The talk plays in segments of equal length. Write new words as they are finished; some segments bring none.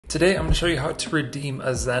Today I'm going to show you how to redeem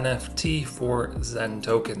a XeNFT for XEN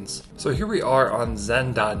tokens. So here we are on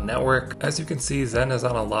XEN.network. As you can see, XEN is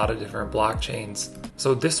on a lot of different blockchains.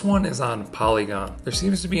 So this one is on Polygon. There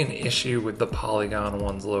seems to be an issue with the Polygon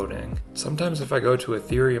ones loading. Sometimes if I go to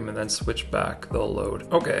Ethereum and then switch back, they'll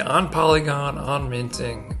load. Okay, on Polygon, on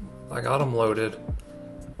minting, I got them loaded.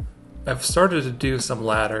 I've started to do some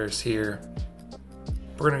ladders here.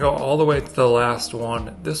 We're going to go all the way to the last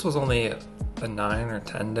one. This was only a 9 or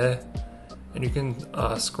 10 day, and you can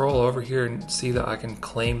scroll over here and see that I can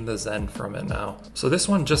claim the XEN from it now. So this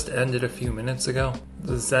one just ended a few minutes ago.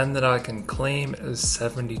 The XEN that I can claim is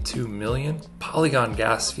 72 million. Polygon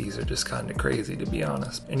gas fees are just kind of crazy, to be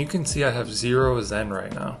honest. And you can see I have 0 XEN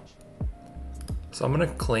right now. So I'm gonna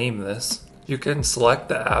claim this. You can select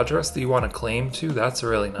the address that you want to claim to. That's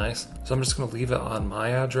really nice. So I'm just gonna leave it on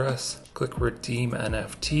my address. Click redeem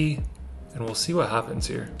NFT. And we'll see what happens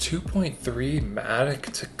here. 2.3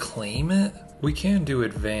 Matic to claim it? We can do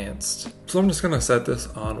advanced. So I'm just gonna set this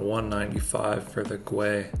on 195 for the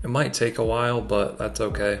GUI. It might take a while, but that's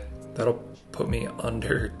okay. That'll put me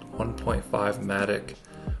under 1.5 Matic,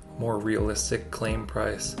 more realistic claim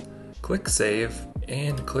price. Click save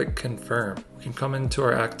and click confirm. We can come into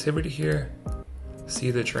our activity here,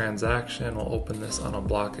 see the transaction. We'll open this on a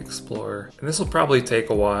block explorer. And this will probably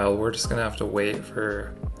take a while. We're just gonna have to wait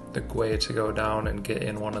for the GUI to go down and get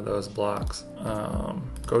in one of those blocks.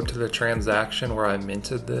 Go to the transaction where I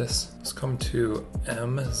minted this. Let's come to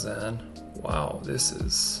XEN. Wow, this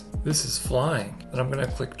is flying. Then I'm gonna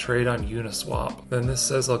click trade on Uniswap. Then this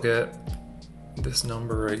says I'll get this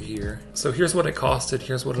number right here. So here's what it costed.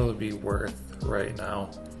 Here's what it'll be worth right now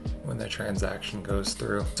when the transaction goes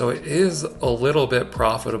through. So it is a little bit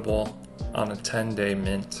profitable on a 10-day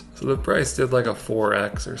mint. So the price did like a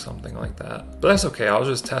 4x or something like that. But that's okay, I was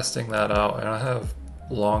just testing that out, and I have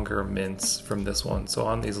longer mints from this one. So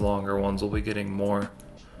on these longer ones, we'll be getting more.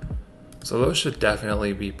 So those should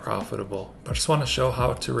definitely be profitable. But I just want to show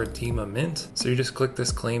how to redeem a mint. So you just click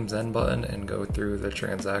this claim XEN button and go through the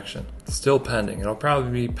transaction. It's still pending. It'll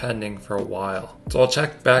probably be pending for a while. So I'll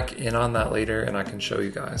check back in on that later and I can show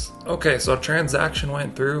you guys. Okay, so transaction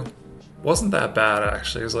went through. Wasn't that bad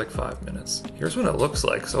actually, it was like 5 minutes. Here's what it looks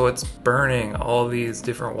like. So it's burning all these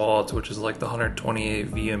different wallets, which is like the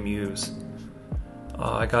 128 VMUs.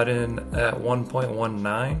 I got in at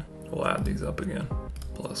 1.19. We'll add these up again.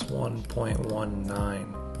 Plus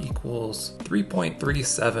 1.19 equals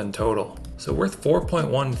 3.37 total. So worth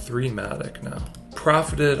 4.13 Matic now.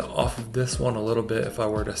 Profited off of this one a little bit if I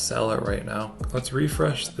were to sell it right now. Let's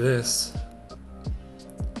refresh this.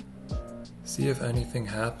 See if anything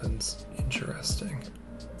happens. Interesting.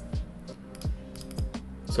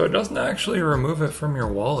 So it doesn't actually remove it from your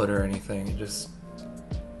wallet or anything. It just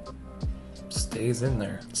stays in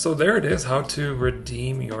there. So there it is, how to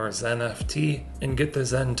redeem your XeNFT and get the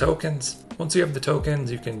XEN tokens. Once you have the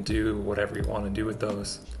tokens, you can do whatever you want to do with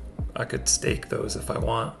those. I could stake those if I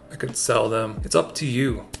want. I could sell them. It's up to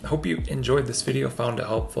you. I hope you enjoyed this video, found it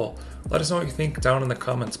helpful. Let us know what you think down in the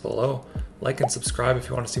comments below. Like and subscribe if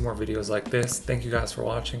you want to see more videos like this. Thank you guys for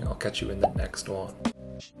watching. I'll catch you in the next one.